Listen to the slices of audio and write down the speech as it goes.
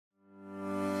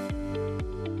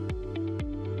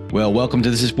Well, welcome to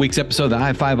this week's episode of the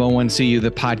I-501CU, the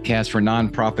podcast for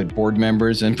nonprofit board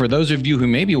members. And for those of you who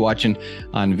may be watching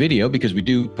on video, because we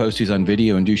do post these on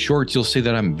video and do shorts, you'll see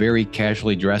that I'm very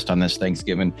casually dressed on this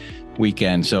Thanksgiving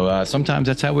weekend. So sometimes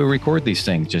that's how we record these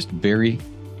things, just very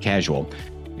casual.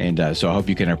 And so I hope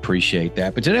you can appreciate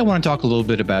that. But today I want to talk a little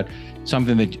bit about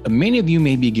something that many of you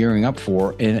may be gearing up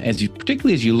for. And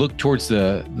particularly as you look towards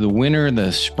the winter,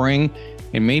 the spring,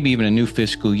 and maybe even a new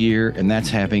fiscal year, and that's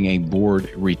having a board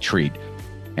retreat,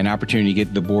 an opportunity to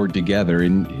get the board together.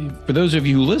 And for those of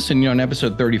you who listen, on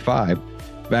episode 35,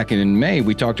 back in May,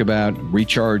 we talked about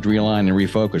recharge, realign, and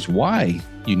refocus, why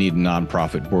you need a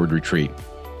nonprofit board retreat.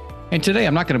 And today,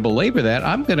 I'm not going to belabor that.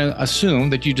 I'm going to assume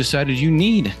that you decided you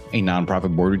need a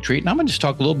nonprofit board retreat. And I'm going to just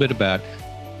talk a little bit about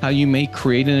how you may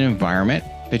create an environment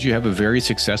that you have a very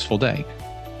successful day.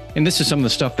 And this is some of the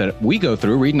stuff that we go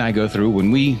through, Reed and I go through when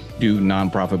we do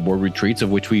nonprofit board retreats, of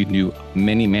which we do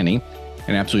many, and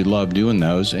absolutely love doing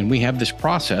those. And we have this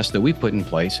process that we put in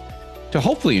place to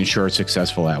hopefully ensure a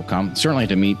successful outcome, certainly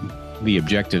to meet the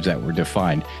objectives that were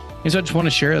defined. And so I just want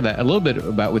to share that a little bit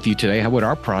about with you today, what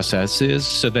our process is,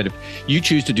 so that if you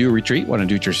choose to do a retreat, want to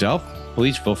do it yourself,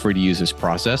 please feel free to use this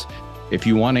process. If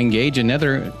you want to engage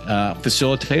another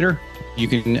facilitator, you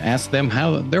can ask them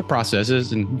how their process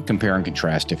is and compare and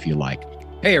contrast if you like.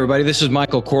 Hey, everybody, this is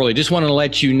Michael Corley. Just wanted to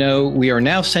let you know we are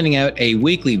now sending out a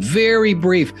weekly, very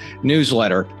brief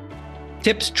newsletter,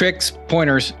 tips, tricks,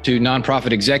 pointers to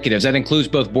nonprofit executives. That includes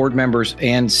both board members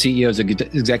and CEOs,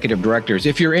 executive directors.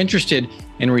 If you're interested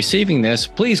in receiving this,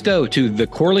 please go to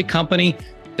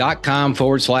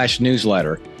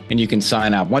thecorleycompany.com/newsletter and you can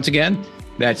sign up. Once again,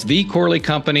 that's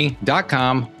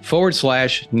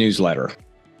thecorleycompany.com/newsletter.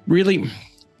 Really,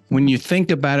 when you think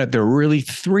about it, there are really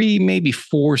 3, maybe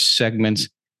 4 segments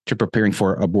to preparing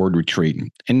for a board retreat.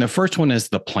 And the first one is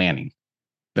the planning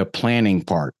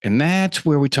part. And that's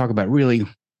where we talk about really,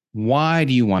 why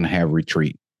do you want to have a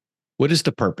retreat? What is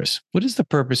the purpose? What is the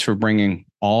purpose for bringing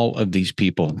all of these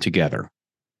people together?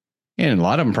 And a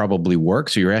lot of them probably work.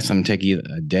 So you're asking them to take a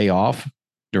day off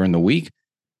during the week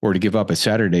or to give up a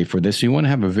Saturday for this. So you want to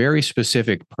have a very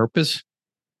specific purpose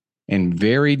and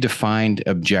very defined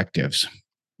objectives.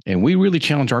 And we really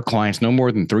challenge our clients, no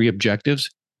more than 3 objectives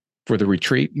for the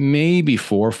retreat, maybe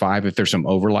 4 or 5 if there's some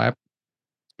overlap,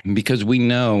 because we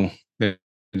know that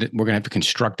we're going to have to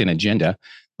construct an agenda,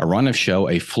 a run of show,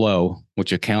 a flow,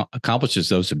 which accomplishes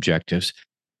those objectives.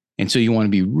 And so you want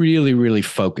to be really, really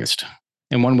focused.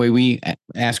 And one way we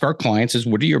ask our clients is,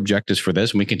 what are your objectives for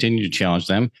this? And we continue to challenge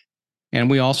them. And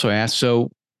we also ask,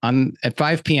 so at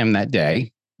 5 p.m. that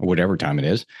day, or whatever time it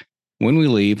is, when we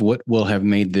leave, what will have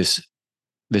made this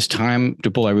time to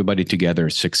pull everybody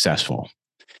together successful?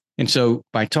 And so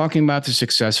by talking about the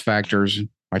success factors,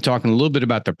 by talking a little bit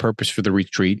about the purpose for the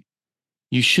retreat,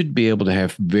 you should be able to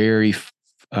have very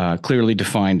clearly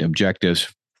defined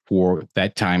objectives for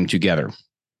that time together.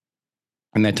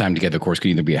 And that time together, of course, can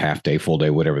either be a half day, full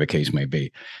day, whatever the case may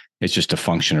be. It's just a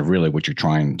function of really what you're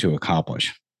trying to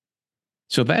accomplish.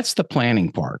 So that's the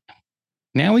planning part.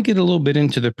 Now we get a little bit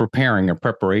into the preparing or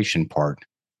preparation part.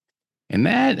 And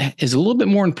that is a little bit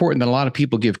more important than a lot of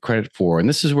people give credit for. And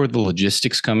this is where the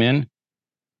logistics come in.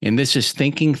 And this is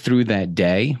thinking through that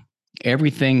day,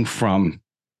 everything from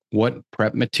what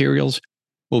prep materials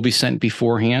will be sent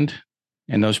beforehand.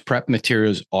 And those prep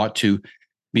materials ought to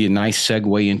be a nice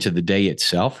segue into the day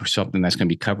itself, or something that's going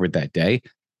to be covered that day.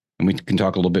 And we can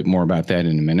talk a little bit more about that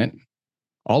in a minute.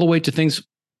 All the way to things,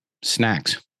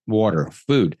 snacks, water,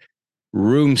 food.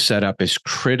 Room setup is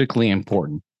critically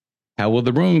important. How will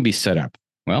the room be set up?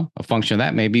 Well, a function of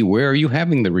that may be, where are you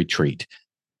having the retreat?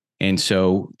 And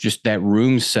so just that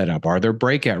room setup. Are there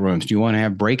breakout rooms? Do you want to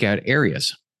have breakout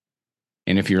areas?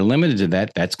 And if you're limited to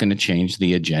that, that's going to change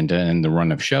the agenda and the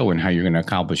run of show and how you're going to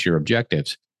accomplish your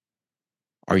objectives.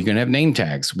 Are you going to have name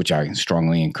tags, which I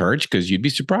strongly encourage, because you'd be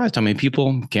surprised how many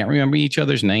people can't remember each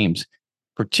other's names,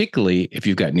 particularly if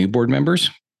you've got new board members,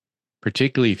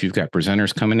 particularly if you've got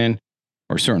presenters coming in,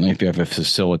 or certainly if you have a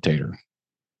facilitator.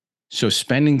 So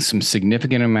spending some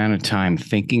significant amount of time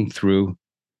thinking through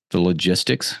the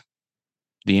logistics,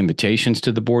 the invitations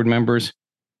to the board members,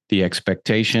 the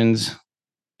expectations,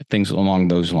 things along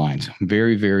those lines.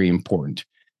 Very, very important.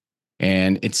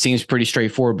 And it seems pretty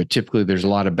straightforward, but typically there's a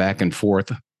lot of back and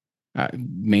forth,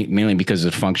 mainly because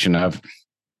of the function of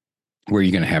where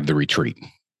you're going to have the retreat.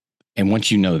 And once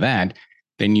you know that,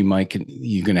 then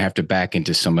you're going to have to back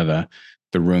into some of the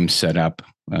room setup,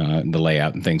 the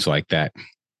layout and things like that.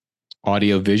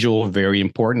 Audio visual, very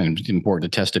important, and it's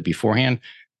important to test it beforehand.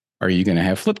 Are you going to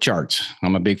have flip charts?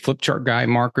 I'm a big flip chart guy,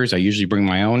 markers. I usually bring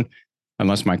my own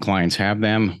unless my clients have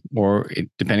them, or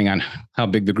depending on how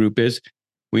big the group is,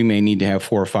 We may need to have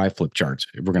 4 or 5 flip charts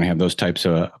if we're going to have those types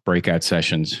of breakout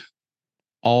sessions.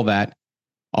 All that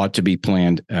ought to be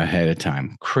planned ahead of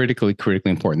time. Critically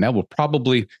important. That will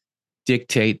probably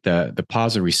dictate the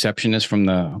positive receptionness from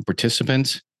the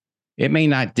participants. It may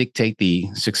not dictate the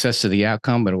success of the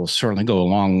outcome, but it will certainly go a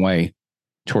long way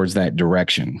towards that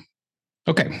direction.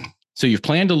 Okay, so you've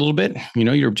planned a little bit, you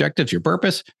know your objectives, your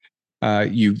purpose.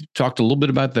 You've talked a little bit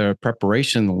about the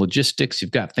preparation, the logistics.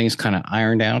 You've got things kind of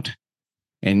ironed out.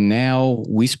 And now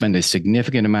we spend a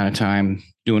significant amount of time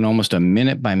doing almost a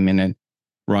minute by minute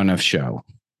run of show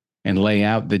and lay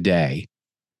out the day,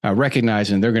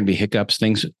 recognizing there are going to be hiccups,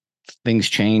 things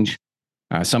change.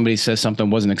 Somebody says something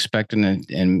wasn't expected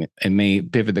and may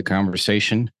pivot the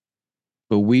conversation.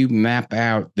 But we map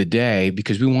out the day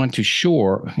because we want to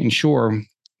ensure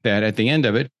that at the end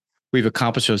of it, we've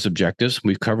accomplished those objectives.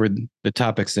 We've covered the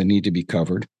topics that need to be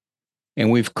covered. And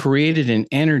we've created an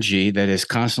energy that is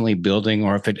constantly building,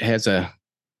 or if it has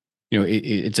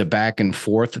it's a back and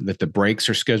forth, that the breaks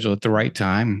are scheduled at the right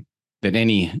time, that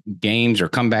any games or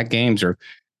comeback games or,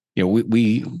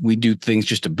 we do things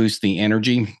just to boost the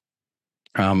energy.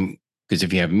 Because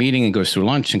if you have a meeting and goes through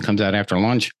lunch and comes out after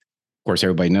lunch, of course,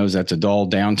 everybody knows that's a dull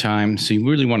downtime. So you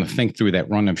really want to think through that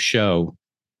run of show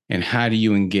and how do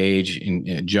you engage and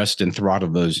adjust and throttle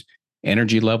those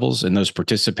energy levels and those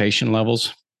participation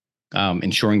levels,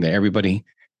 ensuring that everybody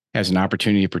has an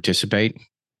opportunity to participate.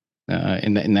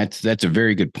 And that's a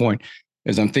very good point.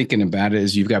 As I'm thinking about it,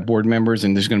 is you've got board members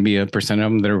and there's going to be a percent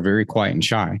of them that are very quiet and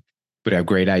shy, but have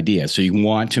great ideas. So you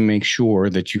want to make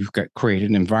sure that you've created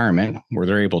an environment where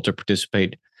they're able to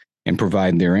participate and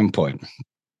provide their input.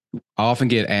 I often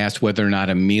get asked whether or not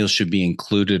a meal should be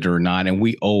included or not. And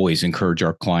we always encourage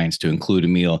our clients to include a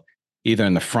meal either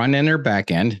in the front end or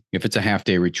back end, if it's a half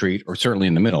day retreat, or certainly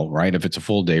in the middle, right? If it's a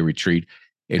full day retreat.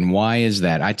 And why is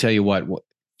that? I tell you what,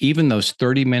 even those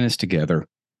 30 minutes together,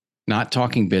 not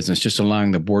talking business, just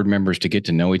allowing the board members to get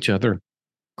to know each other,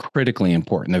 critically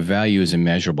important. The value is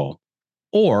immeasurable.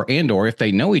 Or if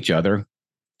they know each other,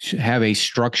 have a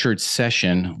structured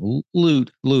session,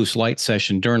 loose, light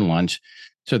session during lunch,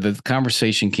 so that the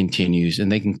conversation continues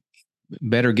and they can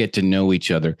better get to know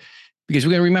each other. Because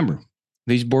we got to remember,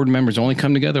 these board members only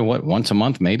come together, once a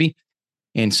month, maybe.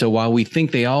 And so while we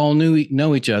think they all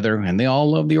know each other and they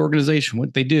all love the organization,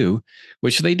 what they do,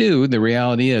 which they do, the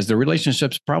reality is the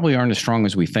relationships probably aren't as strong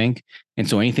as we think. And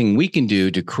so anything we can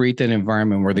do to create that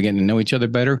environment where they're getting to know each other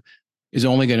better is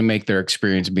only going to make their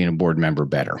experience being a board member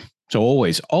better. So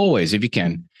always, if you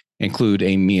can, include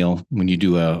a meal when you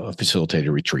do a facilitated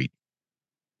retreat.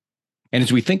 And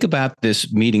as we think about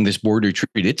this meeting, this board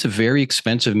retreat, it's a very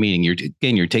expensive meeting.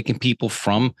 You're taking people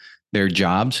from their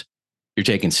jobs. You're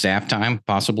taking staff time,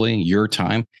 possibly your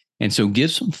time. And so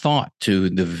give some thought to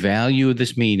the value of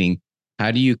this meeting.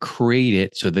 How do you create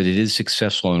it so that it is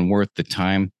successful and worth the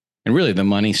time and really the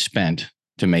money spent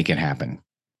to make it happen?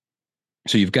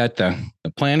 So you've got the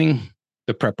planning,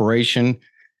 the preparation,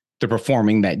 the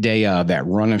performing that day of, that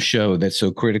run of show that's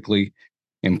so critically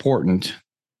important.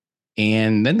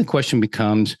 And then the question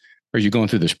becomes, as you're going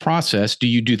through this process, do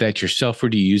you do that yourself or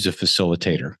do you use a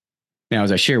facilitator? Now,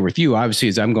 as I share with you, obviously,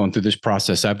 as I'm going through this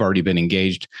process, I've already been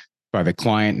engaged by the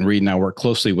client, and Reed and I work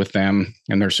closely with them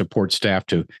and their support staff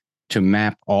to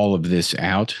map all of this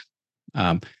out.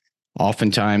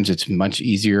 Oftentimes, it's much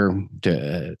easier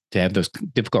to have those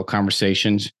difficult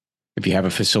conversations if you have a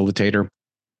facilitator.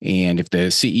 And if the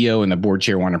CEO and the board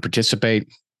chair want to participate,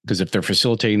 because if they're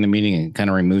facilitating the meeting, it kind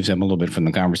of removes them a little bit from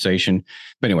the conversation.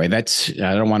 But anyway,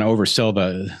 I don't want to oversell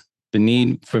the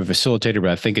need for a facilitator, but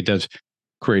I think it does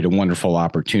create a wonderful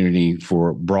opportunity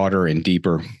for broader and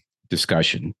deeper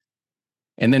discussion.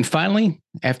 And then finally,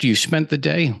 after you spent the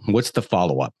day, what's the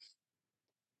follow-up?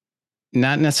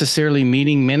 Not necessarily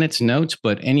meeting minutes, notes,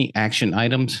 but any action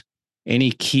items,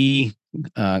 any key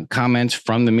comments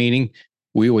from the meeting.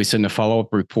 We always send a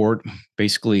follow-up report,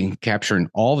 basically capturing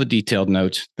all the detailed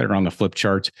notes that are on the flip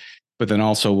charts, but then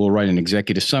also we'll write an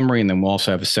executive summary, and then we'll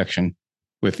also have a section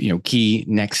with key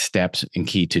next steps and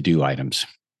key to-do items.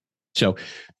 So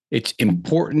it's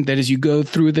important that as you go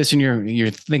through this and you're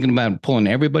thinking about pulling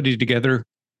everybody together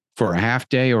for a half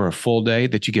day or a full day,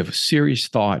 that you give a serious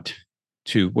thought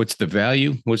to what's the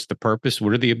value, what's the purpose,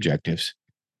 what are the objectives,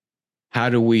 how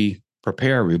do we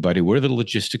prepare everybody, what are the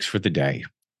logistics for the day,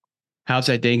 how's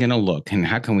that day going to look, and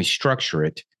how can we structure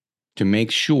it to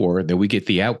make sure that we get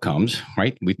the outcomes,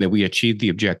 right? That we achieve the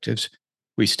objectives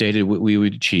we stated what we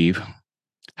would achieve.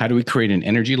 How do we create an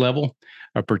energy level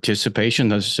of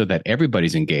participation so that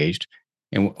everybody's engaged?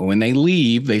 And when they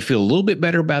leave, they feel a little bit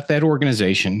better about that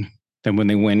organization than when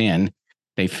they went in.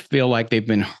 They feel like they've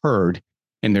been heard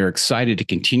and they're excited to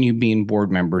continue being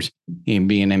board members and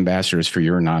being ambassadors for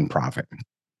your nonprofit.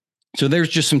 So there's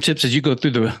just some tips as you go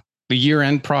through the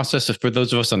year-end process for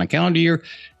those of us on a calendar year.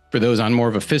 For those on more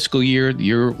of a fiscal year,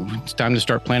 it's time to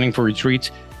start planning for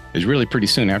retreats is really pretty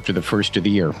soon after the first of the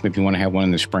year, if you want to have one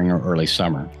in the spring or early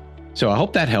summer. So I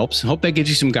hope that helps. I hope that gives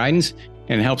you some guidance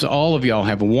and helps all of y'all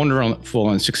have a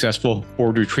wonderful and successful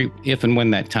board retreat if and when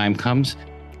that time comes.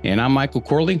 And I'm Michael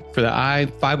Corley for the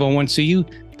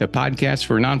I-501CU, the podcast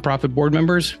for nonprofit board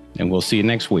members, and we'll see you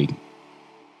next week.